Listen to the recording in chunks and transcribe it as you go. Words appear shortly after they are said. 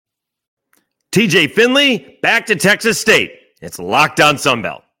TJ Finley, back to Texas State. It's Locked On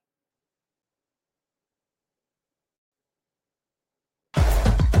Sunbelt.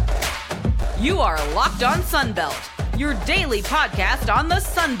 You are Locked On Sunbelt, your daily podcast on the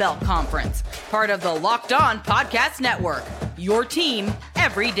Sunbelt Conference, part of the Locked On Podcast Network, your team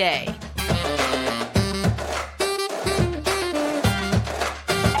every day.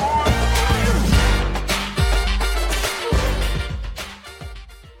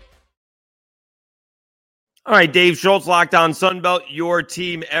 All right, Dave Schultz, Locked On Sunbelt, your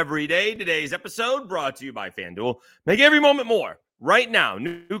team every day. Today's episode brought to you by FanDuel. Make every moment more. Right now,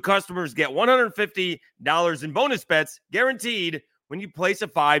 new customers get $150 in bonus bets guaranteed when you place a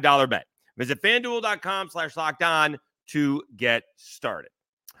 $5 bet. Visit FanDuel.com/LockedOn to get started.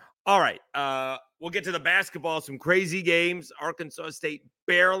 All right, we'll get to the basketball. Some crazy games. Arkansas State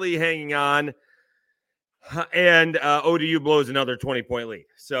barely hanging on. And ODU blows another 20-point lead.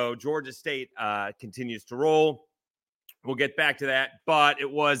 So Georgia State continues to roll. We'll get back to that. But it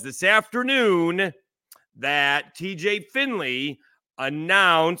was this afternoon that TJ Finley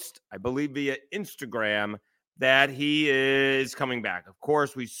announced, I believe via Instagram, that he is coming back. Of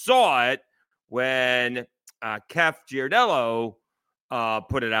course, we saw it when Kef Giardello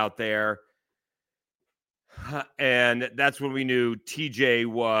put it out there. And that's when we knew TJ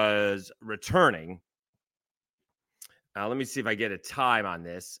was returning. Let me see if I get a time on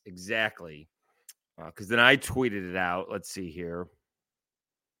this exactly, because then I tweeted it out. Let's see here.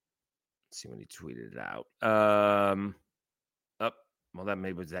 Let's see when he tweeted it out. Well, that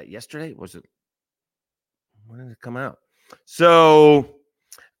maybe was that yesterday. Was it? When did it come out? So,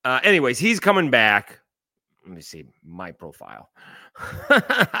 anyways, he's coming back. Let me see my profile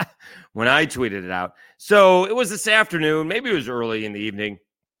when I tweeted it out. So it was this afternoon. Maybe it was early in the evening.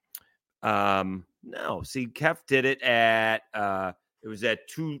 No, see, Kef did it at it was at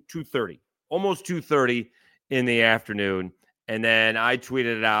 2:30, almost 2:30 in the afternoon. And then I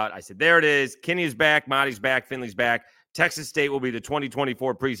tweeted it out. I said, there it is. Kenny's back, Monty's back, Finley's back. Texas State will be the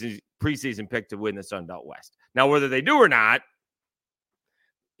 2024 preseason pick to win the Sun Belt West. Now, whether they do or not,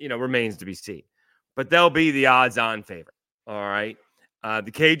 remains to be seen. But they'll be the odds-on favorite. All right.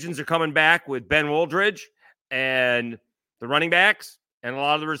 The Cajuns are coming back with Ben Woldridge and the running backs. And a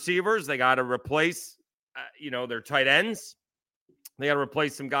lot of the receivers, they got to replace, their tight ends. They got to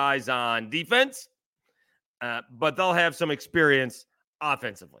replace some guys on defense, but they'll have some experience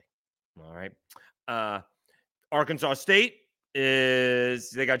offensively. All right. Arkansas State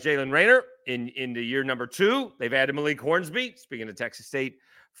they got Jalen Rayner in the year number 2. They've added Malik Hornsby, speaking of Texas State,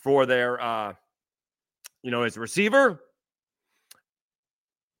 for their, as a receiver.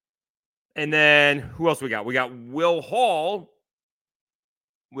 And then who else we got? We got Will Hall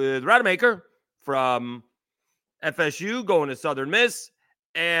with Rademacher from FSU going to Southern Miss.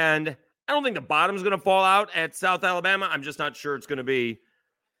 And I don't think the bottom's going to fall out at South Alabama. I'm just not sure it's going to be.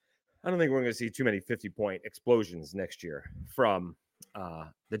 I don't think we're going to see too many 50-point explosions next year from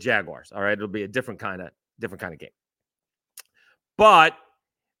the Jaguars. All right. It'll be a different kind of game. But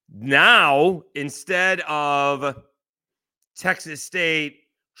now, instead of Texas State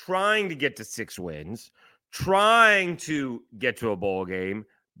trying to get to 6 wins, trying to get to a bowl game,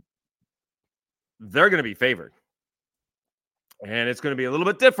 they're going to be favored. And it's going to be a little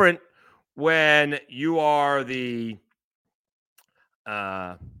bit different when you are the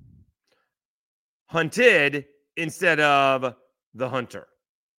hunted instead of the hunter.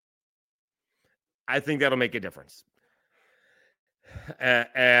 I think that'll make a difference.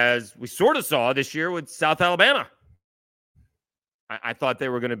 As we sort of saw this year with South Alabama. I thought they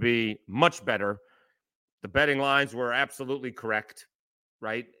were going to be much better. The betting lines were absolutely correct,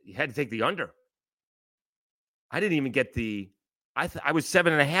 right? You had to take the under. I didn't even get I was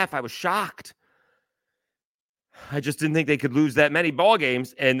 7.5. I was shocked. I just didn't think they could lose that many ball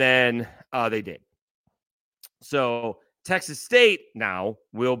games, and then they did. So Texas State now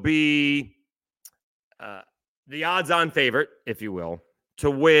will be the odds-on favorite, if you will,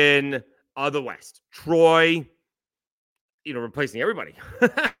 to win the West. Troy, replacing everybody.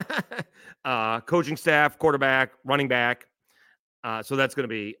 Coaching staff, quarterback, running back. So that's going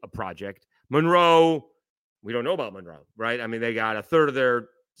to be a project. Monroe, we don't know about Monroe, right? I mean, they got a third of their,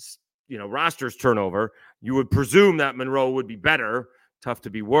 rosters turnover. You would presume that Monroe would be better. Tough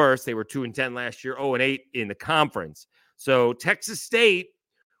to be worse. They were 2-10 last year, 0-8 in the conference. So Texas State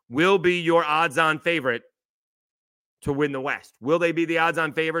will be your odds-on favorite to win the West. Will they be the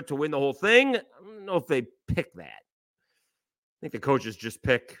odds-on favorite to win the whole thing? I don't know if they pick that. I think the coaches just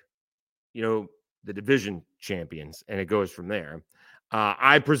pick, the division champions, and it goes from there.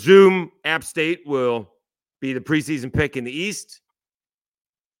 I presume App State will be the preseason pick in the East.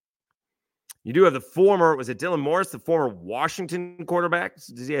 You do have the former, was it Dylan Morris, the former Washington quarterback?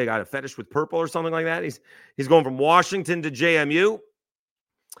 Does he got a fetish with purple or something like that? He's going from Washington to JMU.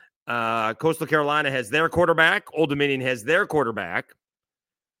 Coastal Carolina has their quarterback. Old Dominion has their quarterback.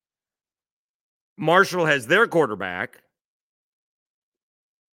 Marshall has their quarterback.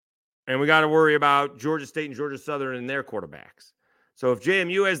 And we got to worry about Georgia State and Georgia Southern and their quarterbacks. So if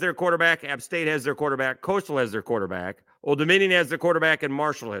JMU has their quarterback, App State has their quarterback, Coastal has their quarterback, Old Dominion has their quarterback, and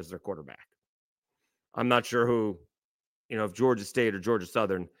Marshall has their quarterback. I'm not sure who, if Georgia State or Georgia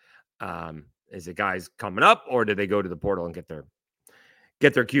Southern, is it guys coming up, or did they go to the portal and get their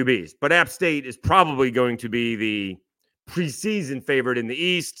QBs? But App State is probably going to be the preseason favorite in the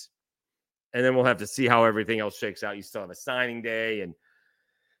East, and then we'll have to see how everything else shakes out. You still have a signing day, and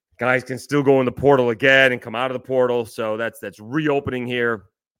guys can still go in the portal again and come out of the portal. So that's reopening here.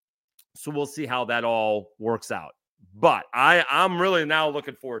 So we'll see how that all works out. But I'm really now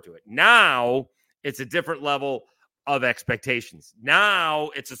looking forward to it. Now it's a different level of expectations. Now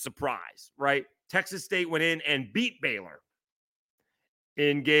it's a surprise, right? Texas State went in and beat Baylor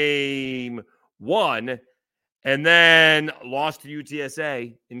in game 1 and then lost to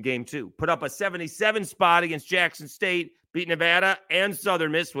UTSA in game 2. Put up a 77 spot against Jackson State, beat Nevada and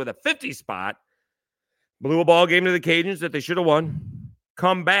Southern Miss with a 50 spot. Blew a ball game to the Cajuns that they should have won.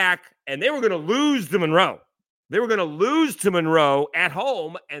 Come back, and they were going to lose to Monroe. They were going to lose to Monroe at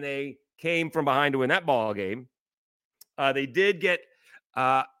home, and they came from behind to win that ball game. They did get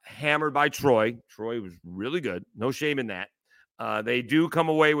hammered by Troy. Troy was really good. No shame in that. They do come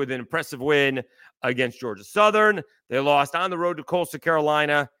away with an impressive win against Georgia Southern. They lost on the road to Coastal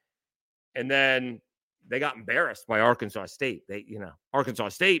Carolina, and then they got embarrassed by Arkansas State. Arkansas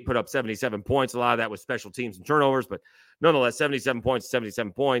State put up 77 points. A lot of that was special teams and turnovers, but nonetheless, 77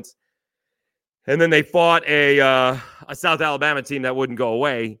 points. And then they fought a South Alabama team that wouldn't go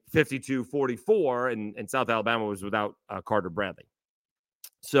away, 52-44, and South Alabama was without Carter Bradley.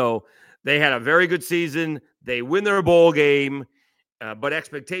 So they had a very good season. They win their bowl game, but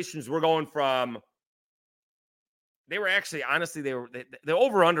expectations were going from – they were actually – honestly, the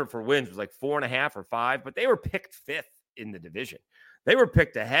over-under for wins was like 4.5 or 5, but they were picked 5th in the division. They were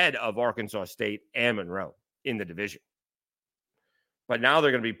picked ahead of Arkansas State and Monroe in the division. But now they're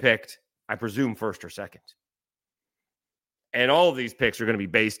going to be picked – I presume 1st or 2nd. And all of these picks are going to be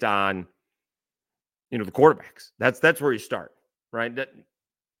based on, the quarterbacks. That's where you start, right?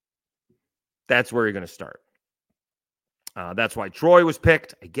 That's where you're going to start. That's why Troy was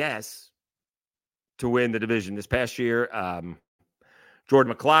picked, I guess, to win the division this past year.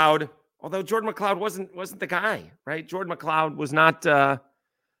 Jordan McLeod, although Jordan McLeod wasn't the guy, right? Jordan McLeod was not. Jordan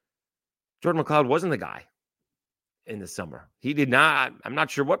McLeod wasn't the guy in the summer. He did not. I'm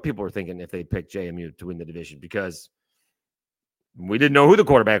not sure what people were thinking if they picked JMU to win the division, because we didn't know who the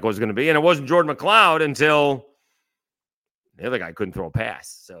quarterback was going to be. And it wasn't Jordan McLeod until the other guy couldn't throw a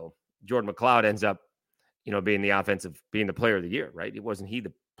pass. So Jordan McLeod ends up, being the player of the year, right? It wasn't he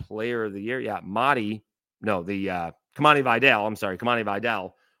the player of the year. Yeah. Kamani Vidal. I'm sorry. Kamani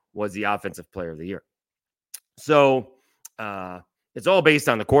Vidal was the offensive player of the year. So it's all based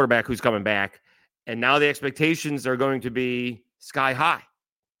on the quarterback who's coming back. And now the expectations are going to be sky high.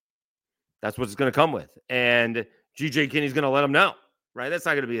 That's what it's going to come with. And G.J. Kinney's going to let them know, right? That's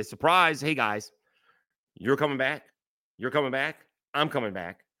not going to be a surprise. Hey, guys, you're coming back. You're coming back. I'm coming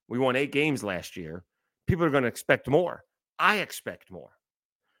back. We won 8 games last year. People are going to expect more. I expect more,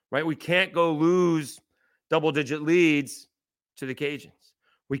 right? We can't go lose double-digit leads to the Cajuns.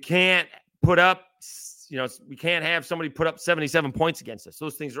 We can't put up, we can't have somebody put up 77 points against us.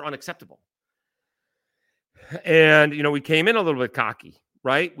 Those things are unacceptable. And, we came in a little bit cocky,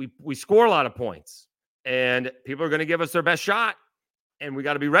 right? We score a lot of points, and people are going to give us their best shot, and we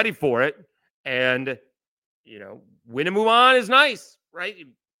got to be ready for it. And, win and move on is nice, right?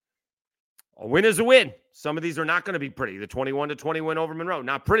 A win is a win. Some of these are not going to be pretty. The 21-20 win over Monroe,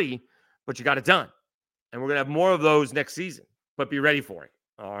 not pretty, but you got it done. And we're going to have more of those next season, but be ready for it.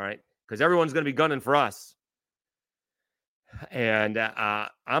 All right. Because everyone's going to be gunning for us. And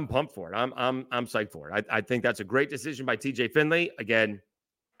I'm pumped for it. I'm psyched for it. I think that's a great decision by TJ Finley. Again,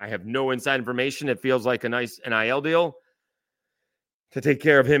 I have no inside information. It feels like a nice NIL deal to take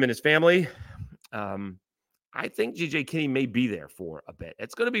care of him and his family. I think G.J. Kinney may be there for a bit.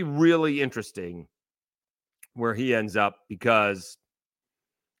 It's going to be really interesting where he ends up, because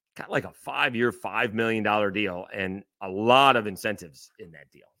got like a 5-year, $5 million deal and a lot of incentives in that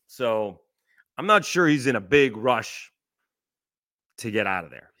deal. So I'm not sure he's in a big rush to get out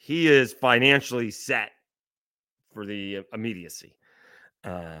of there. He is financially set for the immediacy.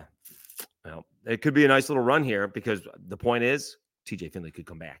 Well, it could be a nice little run here, because the point is TJ Finley could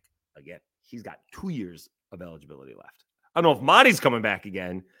come back again, he's got 2 years of eligibility left. I don't know if Monty's coming back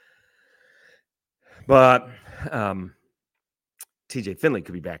again, but TJ Finley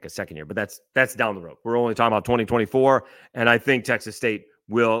could be back a second year, but that's down the road. We're only talking about 2024, and I think Texas State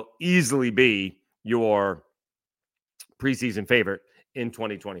will easily be your preseason favorite in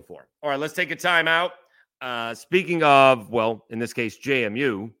 2024. All right, let's take a timeout. Speaking of, well, in this case,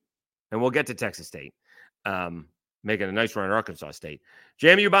 JMU, and we'll get to Texas State, making a nice run at Arkansas State.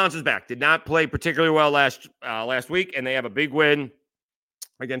 JMU bounces back. Did not play particularly well last week, and they have a big win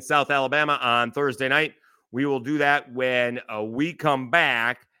against South Alabama on Thursday night. We will do that when we come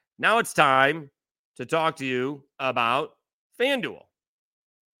back. Now it's time to talk to you about FanDuel.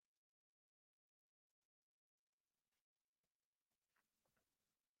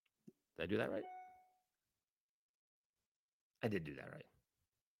 Did I do that right? I did do that right.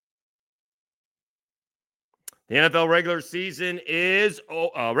 The NFL regular season is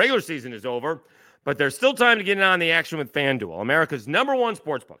over, but there's still time to get in on the action with FanDuel, America's #1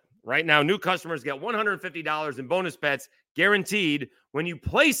 sportsbook. Right now, new customers get $150 in bonus bets guaranteed when you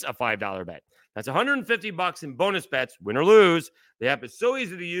place a $5 bet. That's $150 in bonus bets, win or lose. The app is so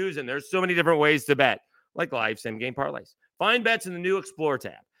easy to use, and there's so many different ways to bet, like live same-game parlays. Find bets in the new Explore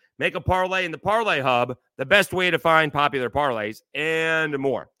tab. Make a parlay in the Parlay Hub, the best way to find popular parlays, and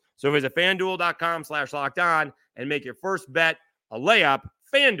more. So visit FanDuel.com/lockedon and make your first bet a layup.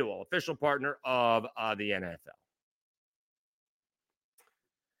 FanDuel, official partner of the NFL.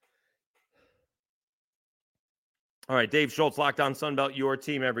 All right, Dave Schultz, Locked On Sunbelt, your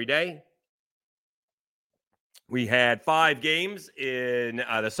team every day. We had 5 games in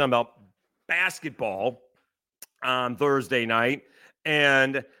the Sunbelt basketball on Thursday night,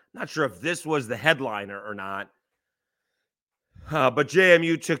 and I'm not sure if this was the headliner or not, but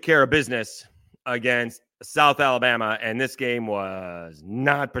JMU took care of business against South Alabama, and this game was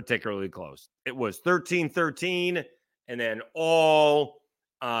not particularly close. It was 13-13, and then all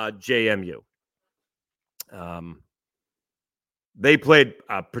JMU. They played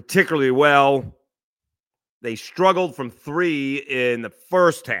particularly well. They struggled from 3 in the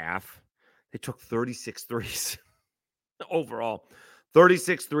first half. They took 36 threes overall.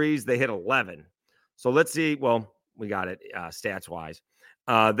 36 threes. They hit 11. So let's see. Well, we got it stats-wise.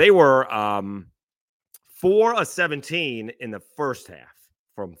 They were 4 of 17 in the first half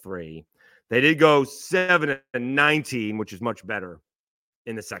from 3. They did go 7 of 19, which is much better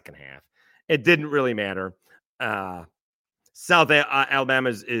in the second half. It didn't really matter. South Alabama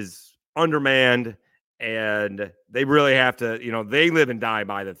is undermanned, and they really have to, they live and die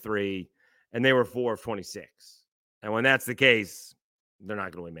by the 3, and they were 4 of 26. And when that's the case, they're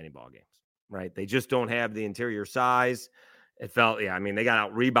not going to win many ball games, right? They just don't have the interior size. It felt, they got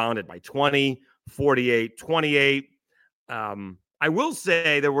out rebounded by 20, 48-28. I will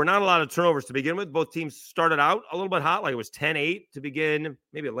say there were not a lot of turnovers to begin with. Both teams started out a little bit hot, like it was 10-8 to begin,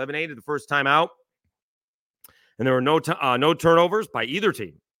 maybe 11-8 at the first time out. And there were no turnovers by either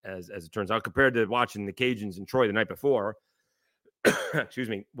team, as it turns out, compared to watching the Cajuns in Troy the night before. Excuse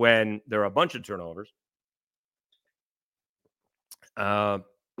me, when there were a bunch of turnovers. And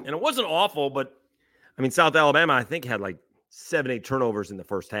it wasn't awful, but, South Alabama, I think, had like 7-8 turnovers in the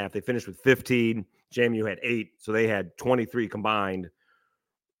first half. They finished with 15. JMU had 8, so they had 23 combined,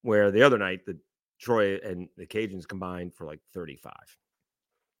 where the other night, the Troy and the Cajuns combined for like 35.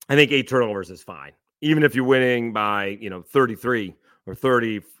 I think 8 turnovers is fine. Even if you're winning by, 33 or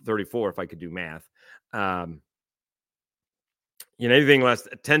 30, 34, if I could do math. Anything less,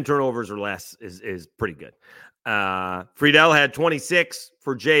 10 turnovers or less is pretty good. Friedel had 26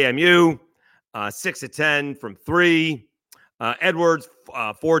 for JMU, 6 of 10 from 3. Edwards,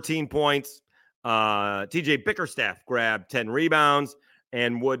 14 points. TJ Bickerstaff grabbed 10 rebounds,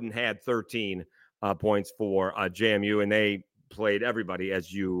 and Wooden had 13 points for JMU, and they played everybody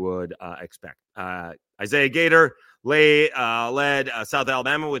as you would expect. Isaiah Gator led South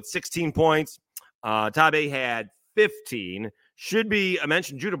Alabama with 16 points. Tabe had 15. Should be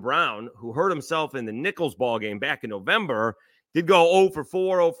mentioned Judah Brown, who hurt himself in the Nichols ball game back in November, did go 0 for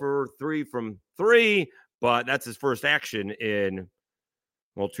 4, 0 for 3 from 3, but that's his first action in,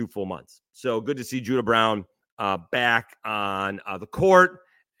 2 full months. So good to see Judah Brown back on the court,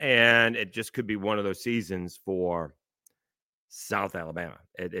 and it just could be one of those seasons for South Alabama.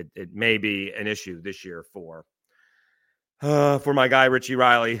 It may be an issue this year for my guy Richie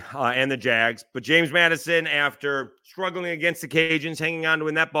Riley and the Jags. But James Madison, after struggling against the Cajuns, hanging on to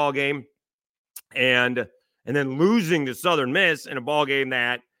win that ball game, and then losing to Southern Miss in a ball game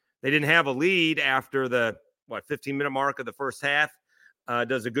that they didn't have a lead after the 15-minute mark of the first half,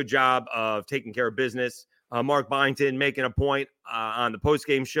 does a good job of taking care of business Mark Byington making a point on the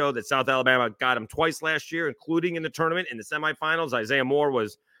postgame show that South Alabama got him twice last year, including in the tournament in the semifinals. Isaiah Moore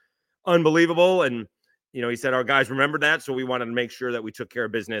was unbelievable. And, he said our guys remembered that, so we wanted to make sure that we took care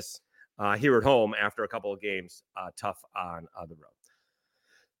of business here at home after a couple of games tough on the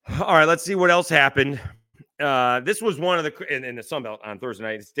road. All right, let's see what else happened. This was one of the in the Sun Belt on Thursday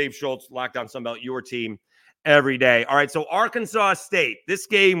night. It's Dave Schultz, Lockdown Sun Belt, your team every day. All right, so Arkansas State, this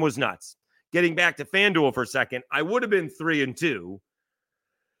game was nuts. Getting back to FanDuel for a second, I would have been 3-2,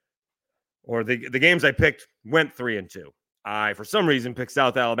 or the games I picked went 3-2. I, for some reason, picked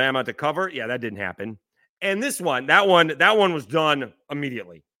South Alabama to cover. Yeah, that didn't happen. And this one, that one was done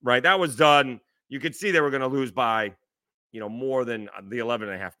immediately, right? That was done. You could see they were going to lose by, more than the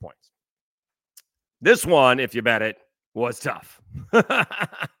 11.5 points. This one, if you bet it, was tough.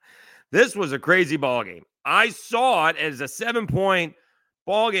 This was a crazy ball game. I saw it as a 7-point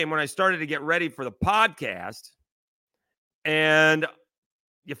ball game when I started to get ready for the podcast. And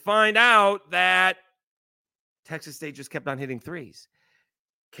you find out that Texas State just kept on hitting threes.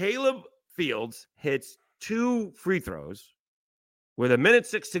 Caleb Fields hits 2 free throws with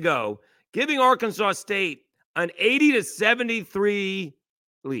 1:06 to go, giving Arkansas State an 80-73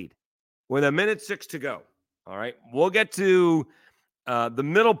 lead with 1:06 to go. All right. We'll get to the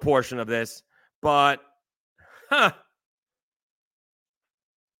middle portion of this, but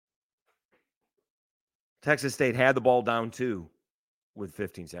Texas State had the ball down 2 with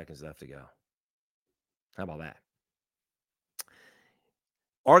 15 seconds left to go. How about that?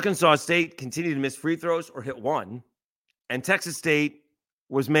 Arkansas State continued to miss free throws or hit 1, and Texas State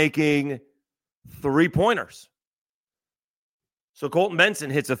was making 3-pointers. So Colton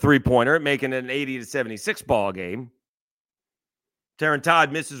Benson hits a 3-pointer, making it an 80-76 ball game. Taryn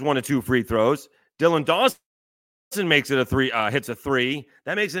Todd misses 1 of 2 free throws. Dylan Dawson makes it hits a 3.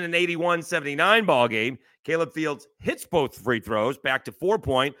 That makes it an 81-79 ball game. Caleb Fields hits both free throws back to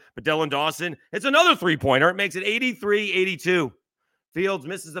 4-point, but Dylan Dawson hits another 3-pointer. It makes it 83-82. Fields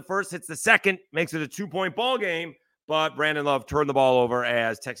misses the first, hits the second, makes it a 2-point ball game, but Brandon Love turned the ball over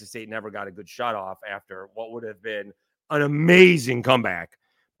as Texas State never got a good shot off after what would have been an amazing comeback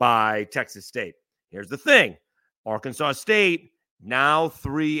by Texas State. Here's the thing. Arkansas State now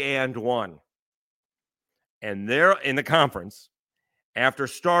 3-1. And they're in the conference. After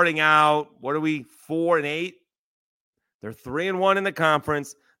starting out, 4-8? They're 3-1 in the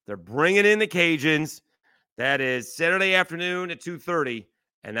conference. They're bringing in the Cajuns. That is Saturday afternoon at 2:30,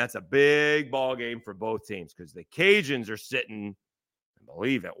 and that's a big ball game for both teams because the Cajuns are sitting, I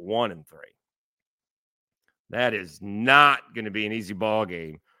believe, at 1-3. That is not going to be an easy ball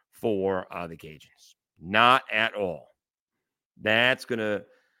game for the Cajuns. Not at all. That's going to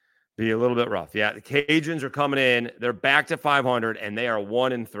be a little bit rough. Yeah, the Cajuns are coming in. They're back to 500, and they are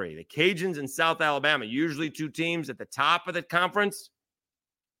 1-3. The Cajuns in South Alabama, usually 2 teams at the top of the conference.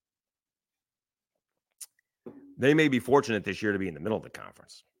 They may be fortunate this year to be in the middle of the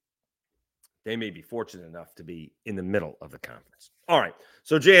conference. They may be fortunate enough to be in the middle of the conference. All right,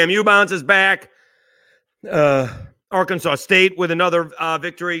 so JMU bounces back. Arkansas State with another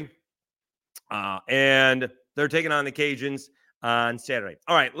victory. And they're taking on the Cajuns on Saturday.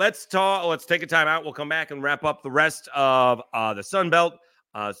 All right, let's take a timeout. We'll come back and wrap up the rest of the Sun Belt.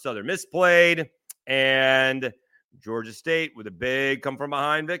 Southern Miss played, and Georgia State with a big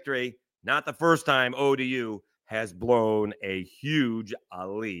come-from-behind victory. Not the first time ODU has blown a huge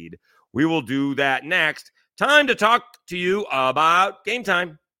lead. We will do that next. Time to talk to you about Game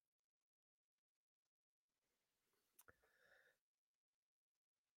Time.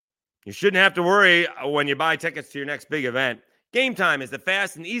 You shouldn't have to worry when you buy tickets to your next big event. Game Time is the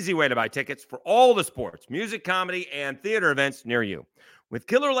fast and easy way to buy tickets for all the sports, music, comedy, and theater events near you. With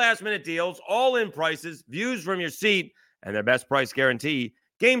killer last-minute deals, all-in prices, views from your seat, and their best price guarantee,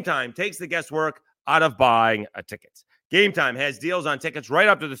 Game Time takes the guesswork out of buying tickets. Game Time has deals on tickets right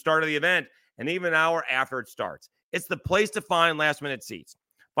up to the start of the event and even an hour after it starts. It's the place to find last-minute seats.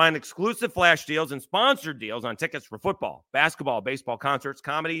 Find exclusive flash deals and sponsored deals on tickets for football, basketball, baseball, concerts,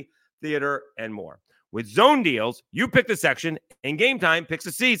 comedy, theater, and more. With zone deals, you pick the section, and Game Time picks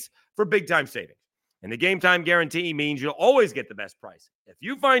the seats for big-time savings. And the Game Time guarantee means you'll always get the best price. If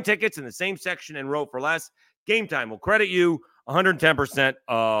you find tickets in the same section and row for less, Game Time will credit you 110%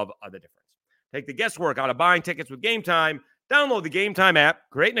 of the difference. Take the guesswork out of buying tickets with Game Time. Download the Game Time app,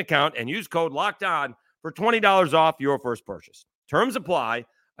 create an account, and use code LOCKEDON for $20 off your first purchase. Terms apply.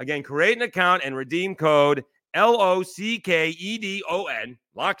 Again, create an account and redeem code LOCKEDON,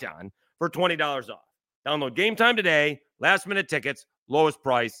 LOCKEDON, for $20 off. Download Game Time today. Last-minute tickets, lowest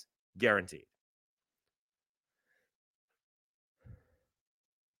price guaranteed.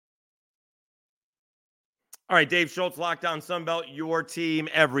 All right, Dave Schultz, Lockdown Sunbelt, your team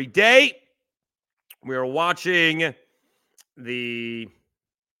every day. We are watching the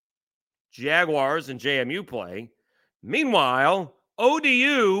Jaguars and JMU play. Meanwhile,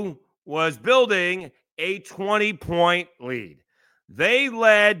 ODU was building a 20-point lead. They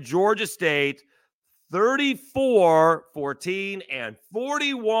led Georgia State 34-14 and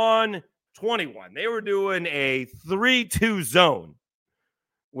 41-21. They were doing a 3-2 zone,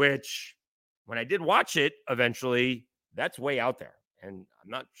 which when I did watch it eventually, that's way out there. And I'm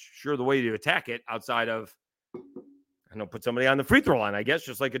not sure the way to attack it outside of, put somebody on the free throw line, I guess,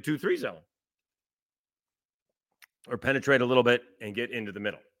 just like a 2-3 zone. Or penetrate a little bit and get into the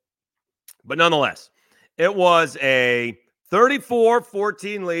middle. But nonetheless, it was a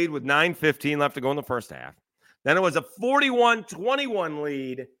 34-14 lead with 9:15 left to go in the first half. Then it was a 41-21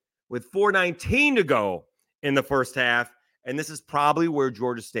 lead with 4:19 to go in the first half. And this is probably where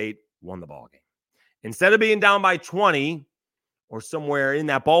Georgia State won the ballgame. Instead of being down by 20 or somewhere in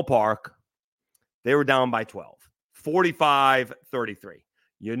that ballpark, they were down by 12, 45-33.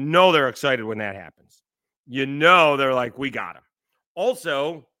 You know they're excited when that happens. You know they're like, we got him.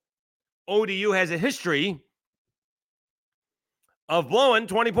 Also, ODU has a history of blowing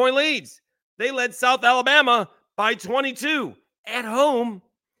 20-point leads. They led South Alabama by 22 at home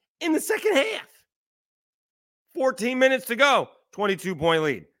in the second half. 14 minutes to go, 22-point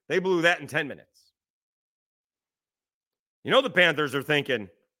lead. They blew that in 10 minutes. You know the Panthers are thinking,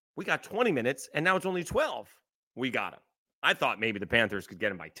 we got 20 minutes, and now it's only 12. We got them. I thought maybe the Panthers could get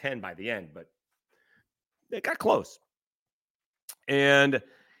them by 10 by the end, but they got close. And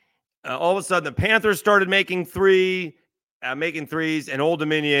all of a sudden, the Panthers started making threes, and Old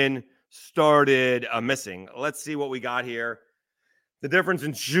Dominion started missing. Let's see what we got here. The difference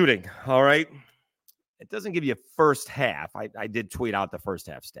in shooting, all right? It doesn't give you first half. I did tweet out the first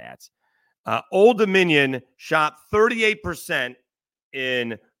half stats. Old Dominion shot 38%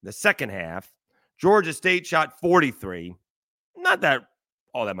 in the second half. Georgia State shot 43%. Not that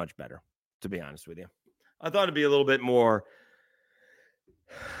all that much better, to be honest with you. I thought it'd be a little bit more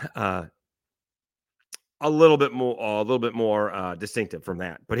distinctive from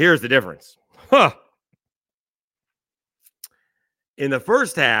that. But here's the difference. In the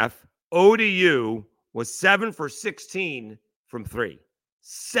first half, ODU was 7 for 16 from three.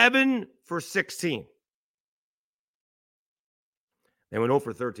 7 for 16. They went 0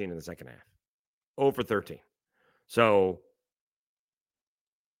 for 13 in the second half. 0 for 13. So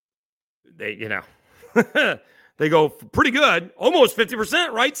they, they go pretty good. Almost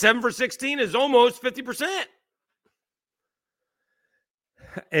 50%, right? 7 for 16 is almost 50%.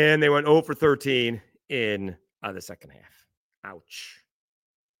 And they went 0 for 13 in the second half. Ouch.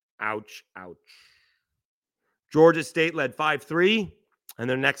 Ouch, ouch. Georgia State led 5-3, and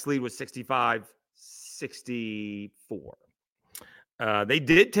their next lead was 65-64. They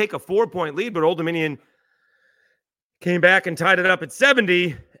did take a 4-point lead, but Old Dominion came back and tied it up at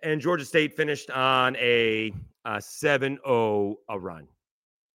 70, and Georgia State finished on a 7-0 run.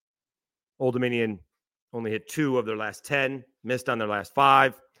 Old Dominion only hit 2 of their last 10, missed on their last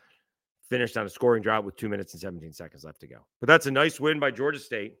 5, finished on a scoring drought with 2 minutes and 17 seconds left to go. But that's a nice win by Georgia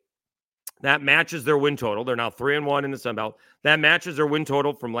State. That matches their win total. They're now 3-1 in the Sun Belt. That matches their win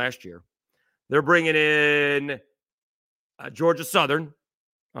total from last year. They're bringing in Georgia Southern,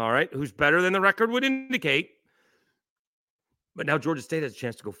 all right, who's better than the record would indicate. But now Georgia State has a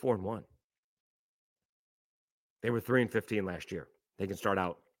chance to go 4-1. They were 3-15 last year. They can start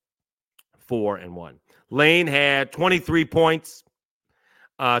out 4-1. Lane had 23 points.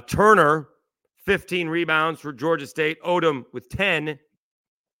 Turner, 15 rebounds for Georgia State. Odom with 10.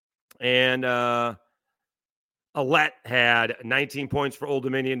 And Alette had 19 points for Old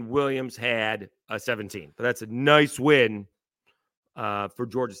Dominion. Williams had 17. But that's a nice win for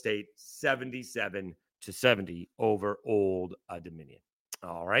Georgia State, 77-70 over Old Dominion.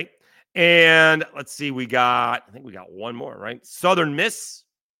 All right. And let's see, I think we got one more, right? Southern Miss.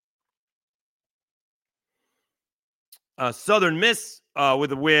 Southern Miss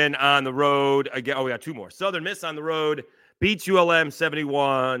with a win on the road. Again, we got two more. Southern Miss on the road beats ULM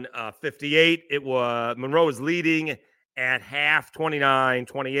 71-58. It was Monroe was leading at half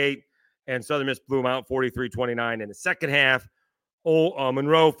 29-28, and Southern Miss blew them out 43-29 in the second half.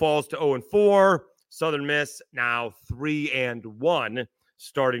 Monroe falls to 0-4. Southern Miss now 3-1,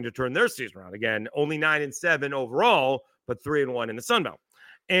 starting to turn their season around. Again, only 9-7 overall, but 3-1 in the Sun Belt.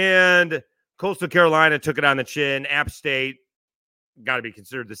 And Coastal Carolina took it on the chin. App State got to be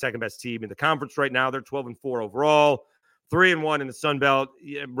considered the second best team in the conference right now. They're 12-4 overall, 3-1 in the Sun Belt.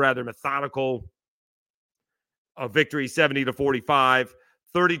 Rather methodical victory, 70-45,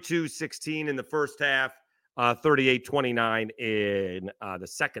 32-16 in the first half. 38-29 in the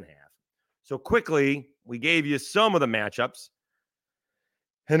second half. So quickly, we gave you some of the matchups.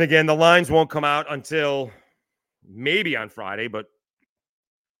 And again, the lines won't come out until maybe on Friday, but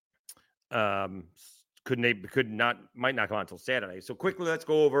might not come out until Saturday. So quickly, let's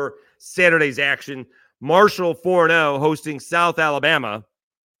go over Saturday's action. Marshall 4-0 hosting South Alabama.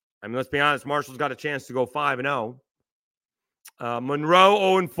 I mean, let's be honest, Marshall's got a chance to go 5-0. Monroe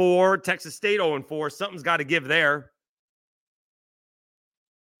 0-4, Texas State 0-4. Something's got to give there.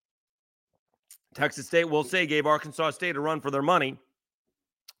 Texas State, we'll say, gave Arkansas State a run for their money.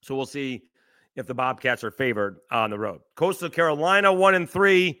 So we'll see if the Bobcats are favored on the road. Coastal Carolina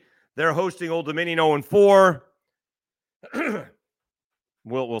 1-3. They're hosting Old Dominion 0-4.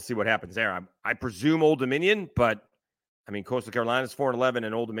 We'll see what happens there. I presume Old Dominion, but I mean, Coastal Carolina's 4-11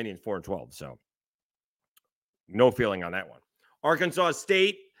 and Old Dominion's 4-12. So no feeling on that one. Arkansas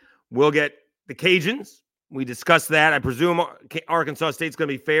State will get the Cajuns. We discussed that. I presume Arkansas State's going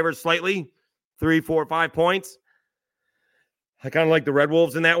to be favored slightly, 3, 4, 5 points. I kind of like the Red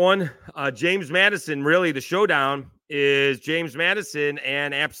Wolves in that one. James Madison, really the showdown is James Madison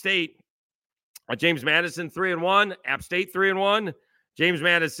and App State. James Madison 3-1, App State 3-1. James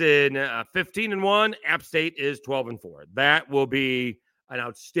Madison 15-1, App State is 12-4. That will be an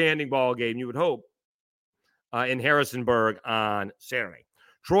outstanding ball game, you would hope, in Harrisonburg on Saturday.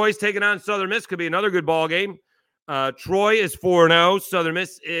 Troy's taking on Southern Miss. Could be another good ball game. Troy is 4-0. Southern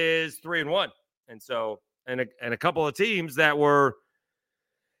Miss is 3-1. And so, and a couple of teams that were,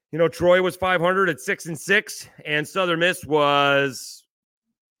 Troy was 500 at 6-6, and Southern Miss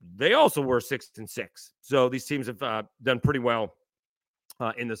they also were 6-6. So these teams have done pretty well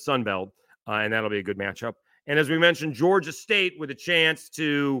in the Sun Belt, and that'll be a good matchup. And as we mentioned, Georgia State with a chance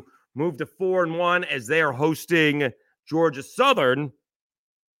to move to 4-1 as they are hosting Georgia Southern.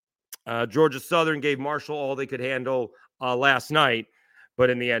 Georgia Southern gave Marshall all they could handle last night, but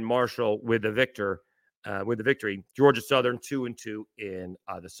in the end, Marshall with the victory. Georgia Southern 2-2 in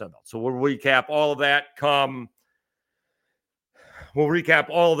the Sun Belt. So we'll recap all of that come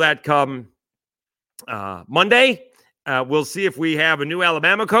Monday. We'll see if we have a new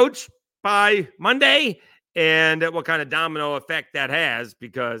Alabama coach by Monday and what kind of domino effect that has,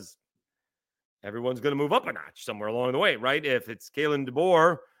 because everyone's going to move up a notch somewhere along the way, right? If it's Kalen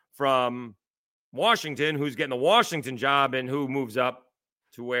DeBoer from Washington who's getting the Washington job and who moves up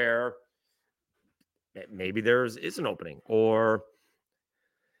to where maybe there is an opening, or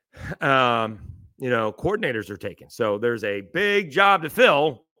coordinators are taken. So there's a big job to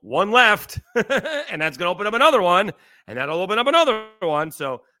fill, one left, and that's going to open up another one, and that'll open up another one.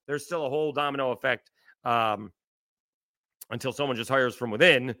 So there's still a whole domino effect until someone just hires from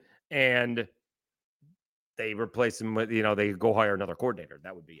within and they replace him with, they go hire another coordinator.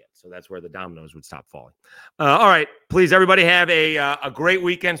 That would be it. So that's where the dominoes would stop falling. All right. Please, everybody, have a great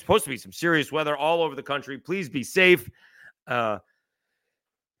weekend. It's supposed to be some serious weather all over the country. Please be safe.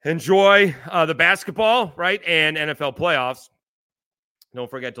 Enjoy the basketball, right, and NFL playoffs. Don't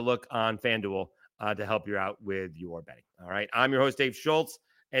forget to look on FanDuel to help you out with your betting. All right. I'm your host, Dave Schultz,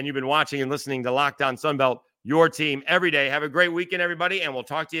 and you've been watching and listening to Locked On Sunbelt, your team every day. Have a great weekend, everybody, and we'll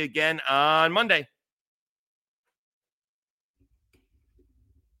talk to you again on Monday.